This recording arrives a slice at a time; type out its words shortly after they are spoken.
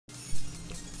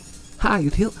Hi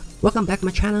YouTube, welcome back to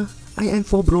my channel. I am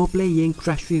 4Bro playing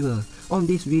Trash Fever. On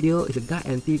this video is a guide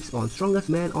and tips on strongest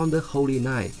man on the Holy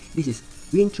Night. This is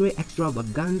Wintry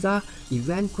Extravaganza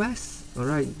event quest.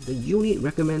 Alright, the unit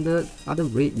recommended are the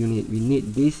raid unit. We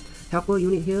need this helper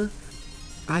unit here,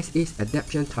 Age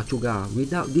Adaption Cthugha.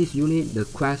 Without this unit, the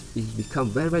quest is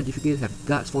become very difficult. Have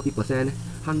guts 40%,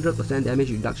 100% damage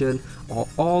reduction on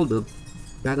all the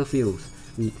battlefields.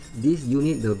 With this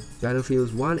unit, the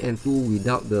battlefields 1 and 2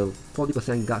 without the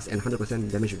 40% guts and 100%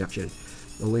 damage reduction.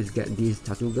 Always get these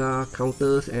Cthugha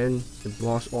counters, and the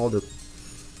boss, all the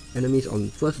enemies on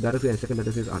first battlefield and second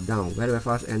battlefield are down very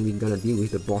fast, and we're gonna deal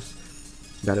with the boss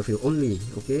battlefield only.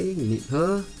 Okay, we need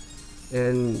her.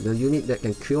 And the unit that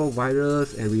can cure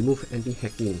virus and remove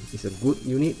anti-hacking is a good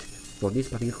unit for this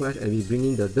particular quest, and we're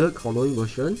bringing the Durkheim Halloween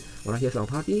version. Alright, here's our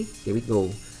party. Here we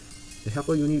go. The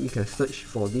helper unit, we can search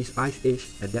for this Age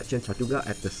Adaption Cthugha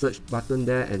at the search button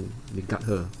there, and we got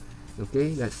her.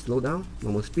 Okay, let's slow down,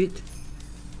 normal speed.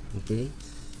 Okay,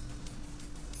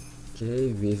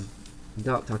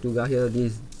 without Cthugha here,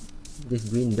 these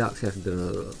green ducks have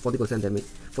the 40% damage,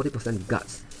 40%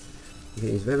 guts. Okay,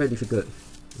 it's very difficult.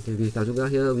 Okay, with Cthugha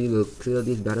here, we will clear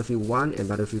this battlefield 1 and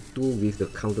battlefield 2 with the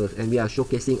counters, and we are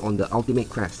showcasing on the ultimate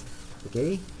quest.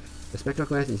 Okay, the spectral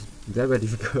quest is very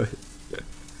difficult.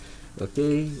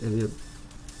 Okay, and we'll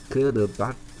clear the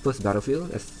first battlefield.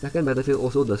 The second battlefield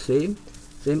also the same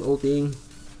old thing.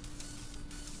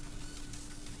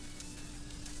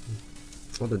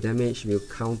 All the damage will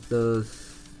counters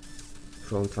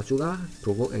from Cthugha,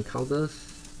 provoke and counters.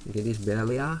 Okay, this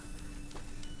barrier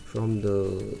from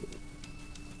the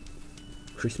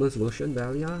Christmas version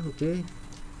barrier. Okay,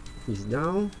 he's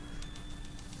down.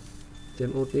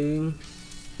 Same old thing.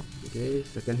 Okay,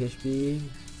 second HP.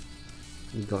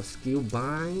 We got skill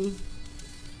bind.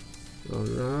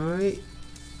 Alright.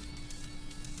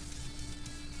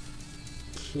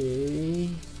 Okay.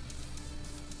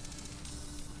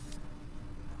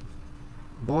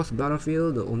 Boss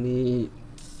battlefield, the only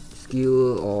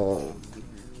skill or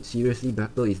seriously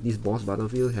battle is this boss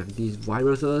battlefield. Have these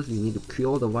viruses, you need to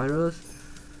cure the virus.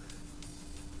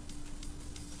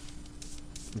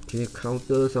 Okay,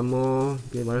 counter some more.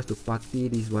 Okay, virus to party.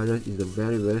 This virus is a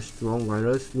very strong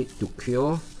virus, need to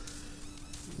cure.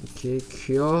 Okay,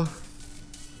 cure.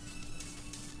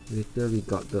 Later we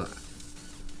got the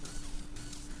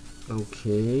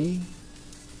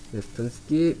let's turn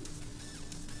skip.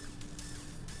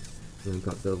 We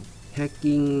got the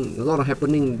hacking, a lot of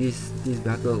happening this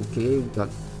battle. Okay, we got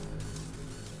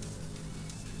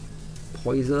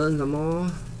poison some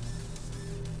more.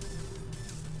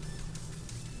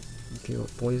 Okay,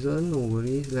 got poison, no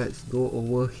worries. Let's go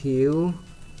over heal.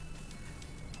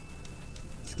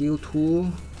 Skill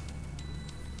 2.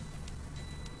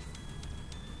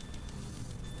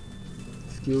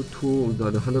 Skill 2, we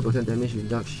got the 100% damage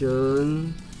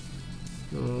reduction.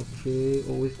 Okay,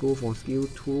 always go for skill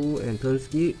 2 and turn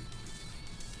skip.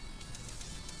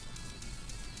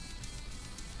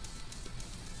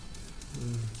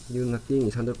 Do nothing,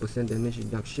 is 100% damage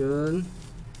reduction.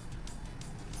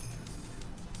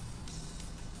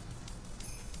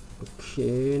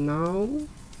 Okay, now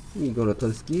we gonna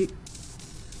turn skip.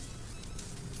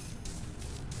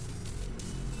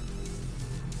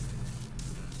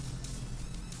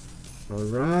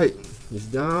 Alright, he's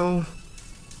down.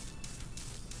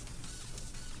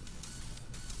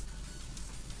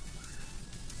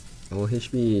 Our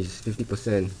HP is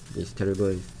 50%. It's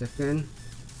terrible. Second,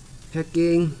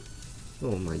 hacking.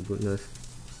 Oh my goodness.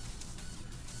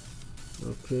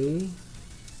 Okay,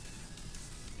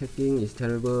 hacking is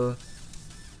terrible.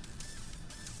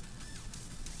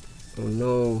 Oh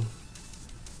no,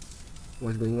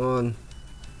 what's going on?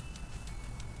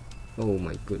 Oh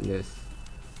my goodness.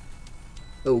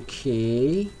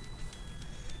 Okay,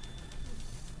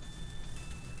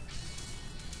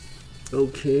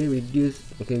 reduce.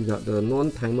 Okay, we got the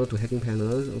non-timer to hacking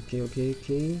panels.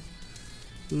 Okay.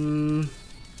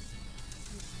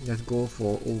 Let's go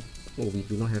for we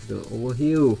do not have the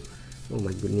overheal. Oh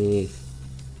my goodness.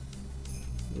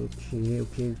 Okay,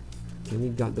 can we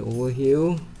got the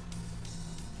overheal?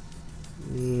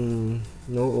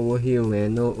 No overheal,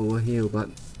 man, no overheal. But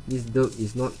this Dirk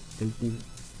is not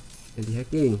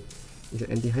anti-hacking. It's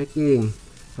an anti-hacking,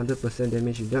 100%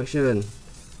 damage reduction.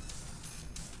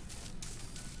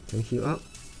 Can we heal up?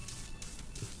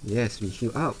 Yes, we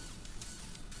heal up.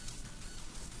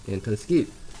 And turn skip.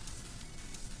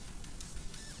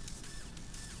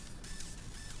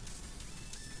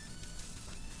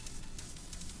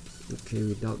 Okay,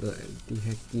 without the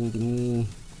anti-hacking thingy.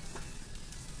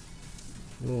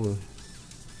 Oh,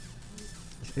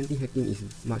 anti-hacking is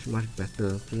much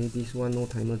better. Okay, this one no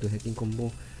timer to hacking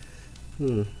combo.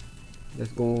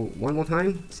 Let's go one more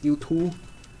time. Skill 2.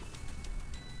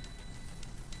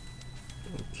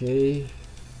 Okay.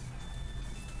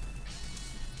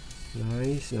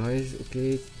 Nice.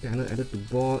 Okay, panel added to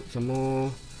board some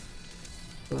more.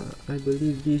 But I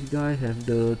believe this guy have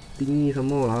the thingy some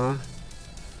more lah.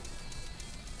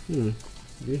 Do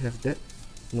we have that?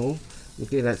 No.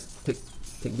 Okay, let's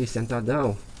take this center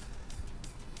down.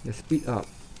 Let's speed up.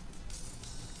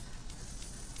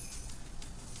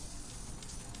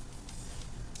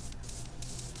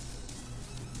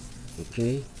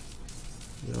 Okay.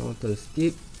 Now to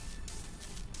skip.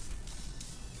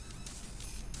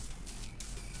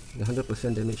 The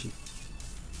 100% damage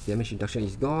reduction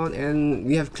is gone, and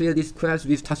we have cleared this quest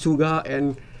with Cthugha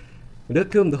and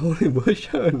Durkheim the Halloween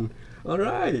version.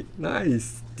 Alright,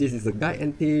 nice. This is the guide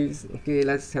and tips. Okay,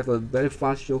 let's have a very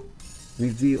fast show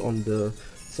review on the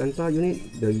Santa unit.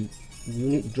 The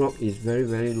unit drop is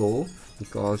very low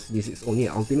because this is only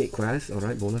an ultimate quest.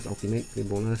 Alright, bonus ultimate, play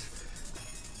bonus.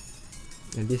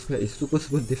 And this quest is super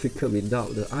difficult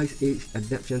without the Age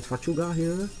Adaption Cthugha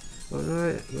here.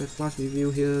 Alright, let's fast review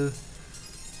here.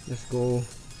 Let's go.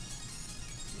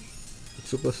 It's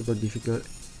super difficult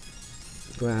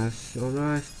quest.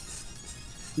 Alright,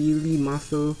 Steely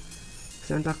Muscle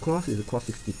Santa Claus is a cost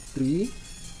 63.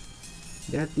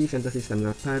 Deity Fantasy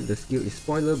stamina type. The skill is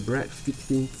Spoiler, Bread,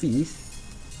 Fixing Feast.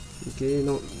 Okay,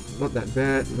 not that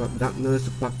bad. Got Darkness,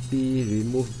 Party,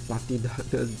 Remove Party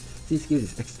Darkness. This skill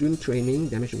is Extreme Training,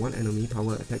 damage 1 enemy,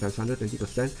 power attack times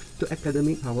 120%, to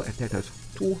Academic, power attack times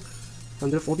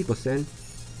 240%,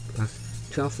 plus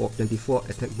 12 for 24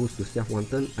 attack boost to self 1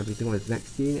 turn, ability 1 is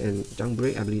Vaccine, and Junk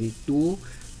Break, ability 2.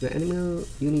 The animal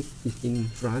unit is in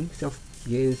front, self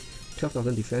gains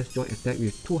 12,000 defense, joint attack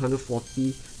with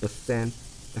 240%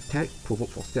 attack, provoke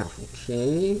for self.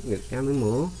 Okay, with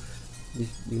animal, this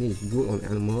unit is good on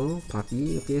animal,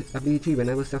 party. Okay, ability 3,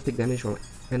 whenever self take damage from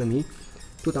enemy,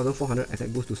 2,400 attack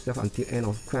boost to self until end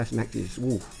of quest max is,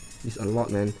 woo, this is a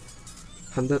lot man,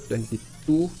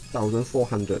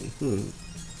 122,400.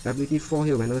 Ability 4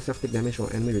 here, whenever self take damage from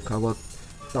enemy, recover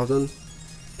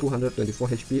 1,224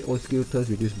 HP, all skill turns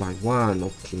reduced by 1.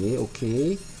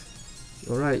 Okay.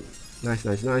 Alright, nice.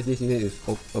 This unit is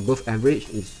above average.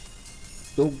 It's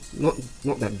so not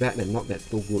that bad and not that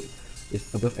so good.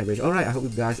 It's above average. Alright, I hope you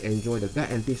guys enjoy the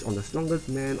guide and tips on the strongest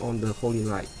man on the Holy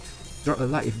Night. Drop a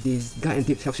like if these guide and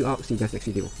tips helps you out. See you guys next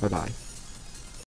video. Bye bye.